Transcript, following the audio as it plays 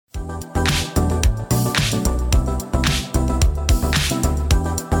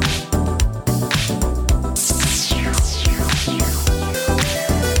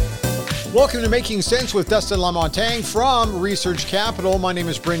Welcome to Making Sense with Dustin LaMontagne from Research Capital. My name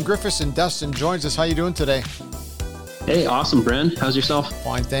is Bryn Griffiths, and Dustin joins us. How you doing today? Hey, awesome, Bryn. How's yourself?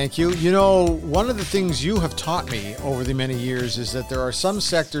 Fine, thank you. You know, one of the things you have taught me over the many years is that there are some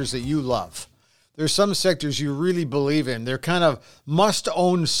sectors that you love. There's some sectors you really believe in. They're kind of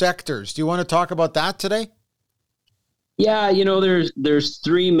must-own sectors. Do you want to talk about that today? Yeah, you know, there's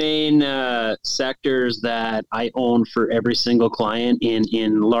three main sectors that I own for every single client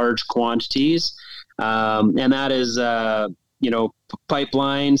in large quantities, and that is pipelines,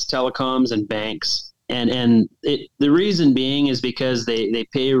 telecoms, and banks. And the reason being is because they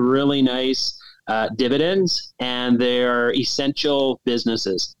pay really nice dividends, and they are essential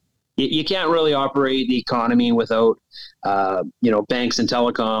businesses. You can't really operate the economy without, banks and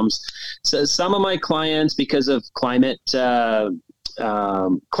telecoms. So some of my clients, because of climate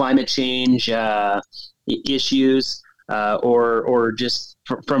change issues, or just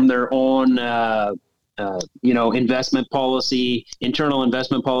from their own, investment policy, internal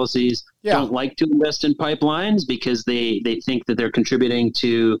investment policies, don't like to invest in pipelines because they think that they're contributing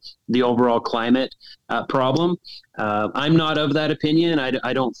to the overall climate problem. I'm not of that opinion.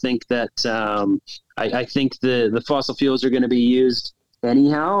 I don't think that. I think the fossil fuels are going to be used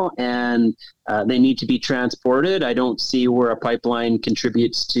anyhow, and they need to be transported. I don't see where a pipeline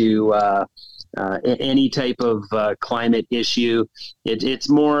contributes to any type of climate issue. It's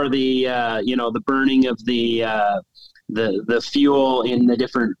more the burning of the fuel in the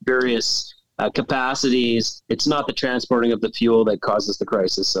different various capacities. It's not the transporting of the fuel that causes the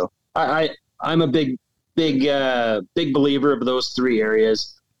crisis. So I'm a big believer of those three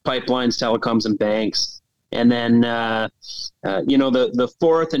areas: pipelines, telecoms, and banks. And then the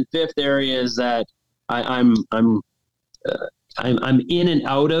fourth and fifth areas that I'm in and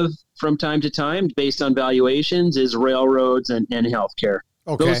out of from time to time based on valuations is railroads and healthcare.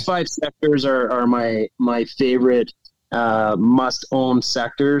 Okay. Those five sectors are my favorite must-own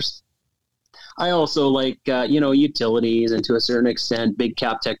sectors. I also like, utilities and to a certain extent, big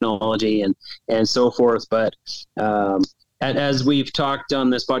cap technology and so forth. But as we've talked on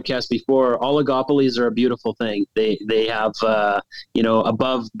this podcast before, oligopolies are a beautiful thing. They have,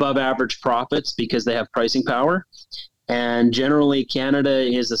 above average profits because they have pricing power. And generally, Canada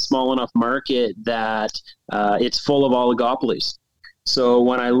is a small enough market that it's full of oligopolies. So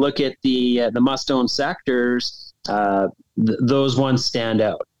when I look at the must-own sectors, those ones stand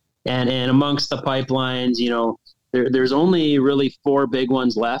out. And amongst the pipelines, there's only really four big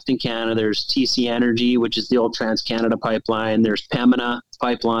ones left in Canada. There's TC Energy, which is the old TransCanada pipeline. There's Pembina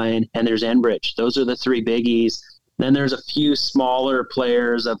pipeline, and there's Enbridge. Those are the three biggies. Then there's a few smaller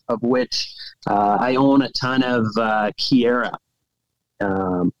players of which I own a ton of Keyera.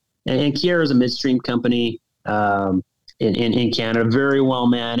 And Keyera is a midstream company in Canada, very well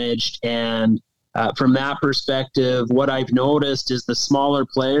managed. And from that perspective, what I've noticed is the smaller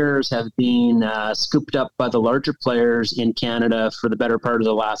players have been scooped up by the larger players in Canada for the better part of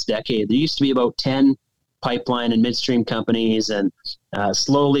the last decade. There used to be about 10 pipeline and midstream companies, and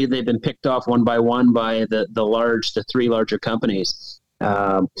slowly they've been picked off one by one by the three larger companies.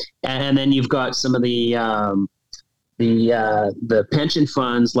 And then you've got some of the pension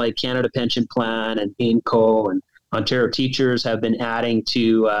funds like Canada Pension Plan and AIMCo and Ontario Teachers have been adding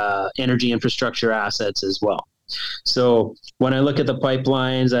to energy infrastructure assets as well. So when I look at the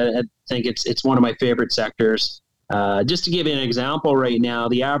pipelines, I think it's one of my favorite sectors. Just to give you an example right now,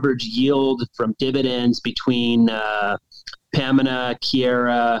 the average yield from dividends between Pembina,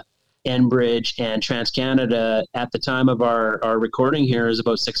 Keyera, Enbridge, and TransCanada at the time of our recording here is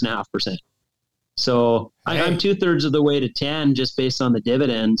about 6.5%. So I'm 2/3 of the way to 10 just based on the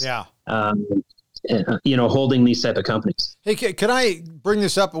dividends. Yeah. Holding these type of companies. Hey, can I bring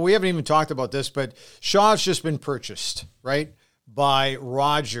this up? We haven't even talked about this, but Shaw's just been purchased, right, by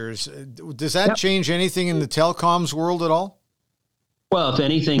Rogers. Does that change anything in the telecoms world at all? Well, if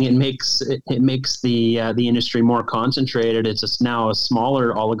anything, it makes the industry more concentrated. It's now a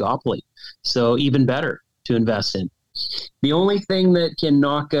smaller oligopoly, so even better to invest in. The only thing that can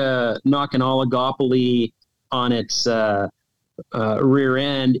knock an oligopoly on its rear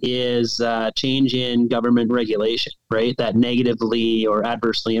end is change in government regulation, right? That negatively or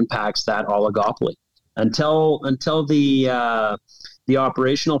adversely impacts that oligopoly. Until the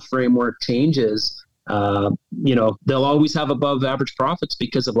operational framework changes, they'll always have above average profits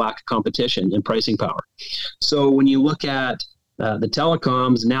because of lack of competition and pricing power. So when you look at the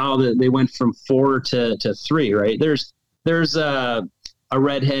telecoms, now that they went from 4 to 3, right? There's a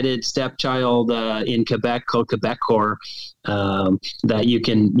redheaded stepchild in Quebec called Quebecor that you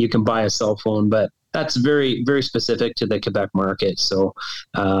can buy a cell phone, but that's very, very specific to the Quebec market. So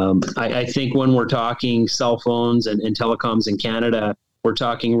I think when we're talking cell phones and telecoms in Canada, we're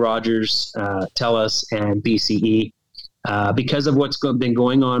talking Rogers, TELUS, and BCE. Because of what's been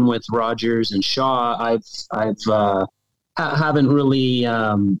going on with Rogers and Shaw, haven't really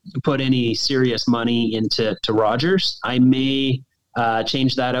put any serious money into Rogers. I may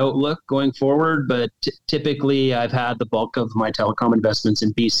change that outlook going forward, but typically I've had the bulk of my telecom investments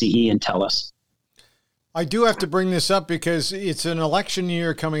in BCE and TELUS. I do have to bring this up because it's an election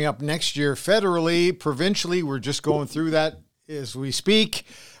year coming up next year, federally, provincially. We're just going through that as we speak.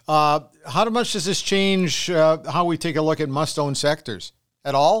 How much does this change how we take a look at must-own sectors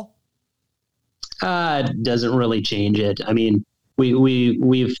at all? It doesn't really change it. I mean,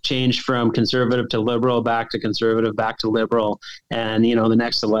 we've changed from conservative to liberal, back to conservative, back to liberal, and the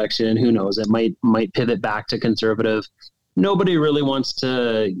next election, who knows? It might pivot back to conservative. Nobody really wants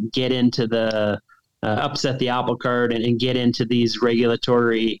to get into the upset the apple cart and get into these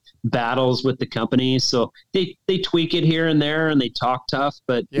regulatory battles with the companies. So they tweak it here and there and they talk tough,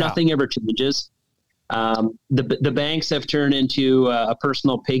 but nothing ever changes. The banks have turned into a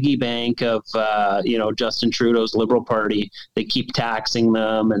personal piggy bank of, Justin Trudeau's Liberal Party. They keep taxing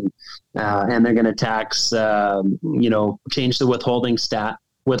them and they're going to tax, change the withholding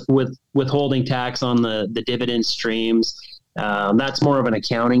withholding tax on the dividend streams. That's more of an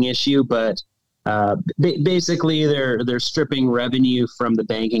accounting issue, but basically they're stripping revenue from the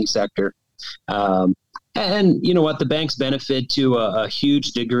banking sector. And you know what? The banks benefit to a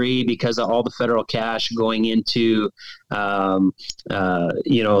huge degree because of all the federal cash going into, the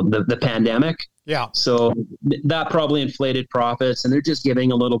pandemic. Yeah. So that probably inflated profits, and they're just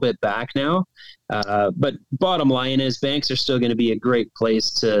giving a little bit back now. But bottom line is banks are still going to be a great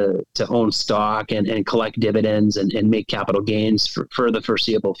place to own stock and collect dividends and make capital gains for the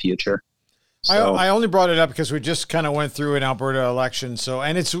foreseeable future. So, I only brought it up because we just kind of went through an Alberta election. So,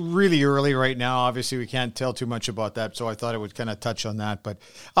 and it's really early right now. Obviously, we can't tell too much about that. So I thought I would kind of touch on that. But,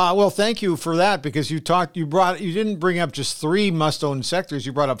 well, thank you for that because you didn't bring up just 3 must-own sectors.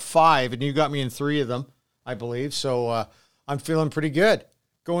 You brought up 5 and you got me in 3 of them, I believe. So I'm feeling pretty good.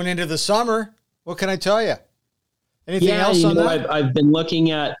 Going into the summer, what can I tell you? Anything else on that? I've been looking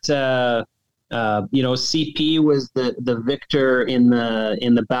at, CP was the victor in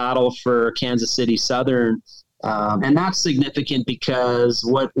the battle for Kansas City Southern. And that's significant because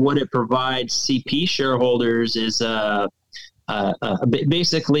what it provides CP shareholders is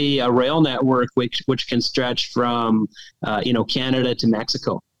basically a rail network which can stretch from Canada to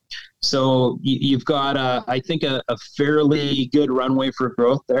Mexico. So you've got I think a fairly good runway for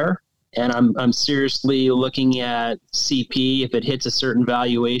growth there. And I'm seriously looking at CP. If it hits a certain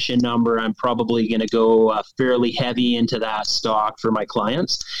valuation number, I'm probably going to go fairly heavy into that stock for my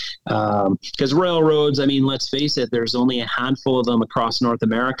clients. Because railroads, I mean, let's face it, there's only a handful of them across North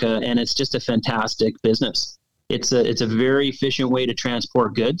America, and it's just a fantastic business. It's a very efficient way to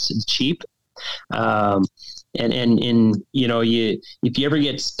transport goods. It's cheap. If you ever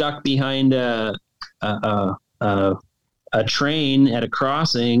get stuck behind a train at a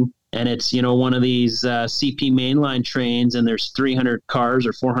crossing, and it's, one of these CP mainline trains, and there's 300 cars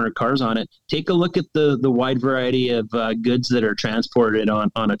or 400 cars on it. Take a look at the wide variety of goods that are transported on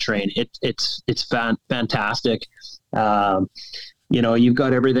a train. It's fantastic. You've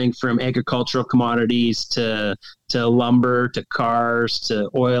got everything from agricultural commodities to lumber to cars to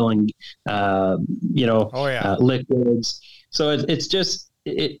oil and liquids. So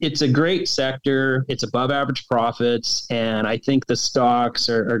it's a great sector. It's above average profits, and I think the stocks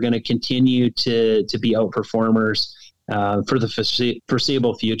are going to continue to be outperformers for the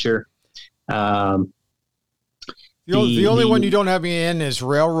foreseeable future. The only one you don't have me in is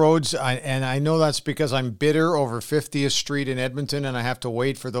railroads, and I know that's because I'm bitter over 50th Street in Edmonton, and I have to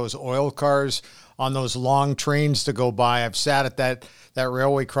wait for those oil cars on those long trains to go by. I've sat at that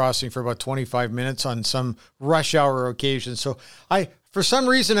railway crossing for about 25 minutes on some rush hour occasion. So for some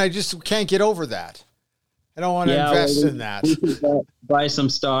reason, I just can't get over that. I don't want to invest in that. Buy some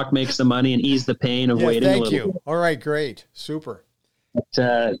stock, make some money, and ease the pain of waiting a little bit. Thank you. All right, great. Super. But,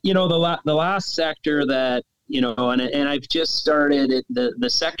 the last sector that, and I've just started it, the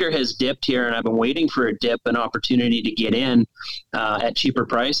sector has dipped here, and I've been waiting for a dip, an opportunity to get in at cheaper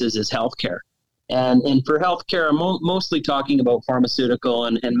prices, is healthcare. And for healthcare, I'm mostly talking about pharmaceutical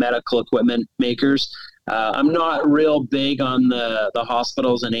and medical equipment makers. I'm not real big on the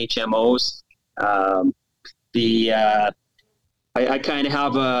hospitals and HMOs. I kind of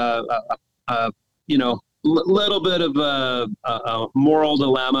have a little bit of a moral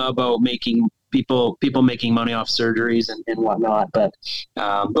dilemma about making people making money off surgeries and whatnot. But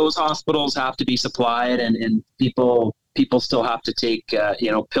those hospitals have to be supplied, and people still have to take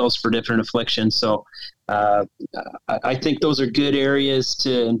pills for different afflictions. So I think those are good areas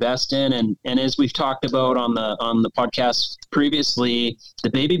to invest in. And as we've talked about on the podcast previously, the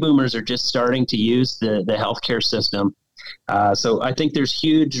baby boomers are just starting to use the healthcare system. So I think there's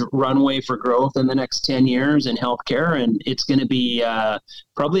huge runway for growth in the next 10 years in healthcare, and it's going to be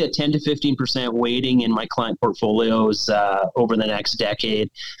probably a 10 to 15% weighting in my client portfolios over the next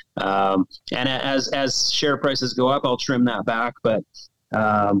decade. And as share prices go up, I'll trim that back, but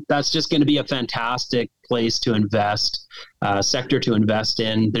that's just going to be a fantastic place to invest, sector to invest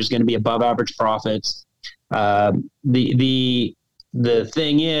in. There's going to be above average profits. The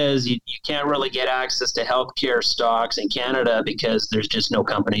thing is, you can't really get access to healthcare stocks in Canada because there's just no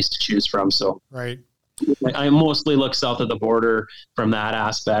companies to choose from. So right. I mostly look south of the border from that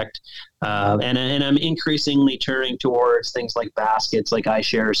aspect. And I'm increasingly turning towards things like baskets, like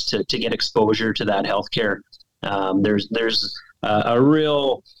iShares to get exposure to that healthcare. There's a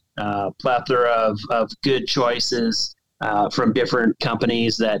real plethora of good choices from different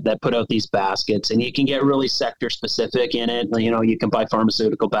companies that put out these baskets, and you can get really sector specific in it. You can buy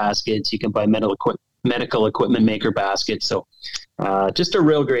pharmaceutical baskets, you can buy medical equipment maker baskets. So just a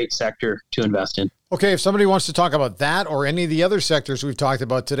real great sector to invest in. Okay. If somebody wants to talk about that or any of the other sectors we've talked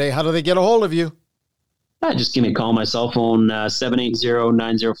about today, how do they get a hold of you? Just give me a call on my cell phone,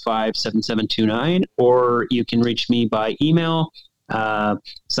 780-905-7729, or you can reach me by email.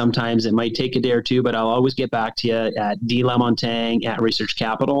 Sometimes it might take a day or two, but I'll always get back to you at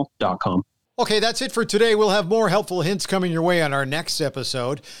dlamontagne@researchcapital.com. Okay, that's it for today. We'll have more helpful hints coming your way on our next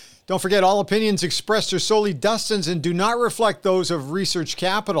episode. Don't forget, all opinions expressed are solely Dustin's and do not reflect those of Research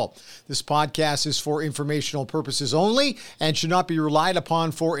Capital. This podcast is for informational purposes only and should not be relied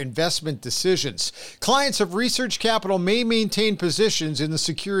upon for investment decisions. Clients of Research Capital may maintain positions in the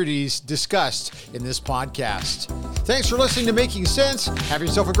securities discussed in this podcast. Thanks for listening to Making Sense. Have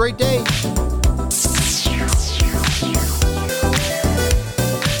yourself a great day.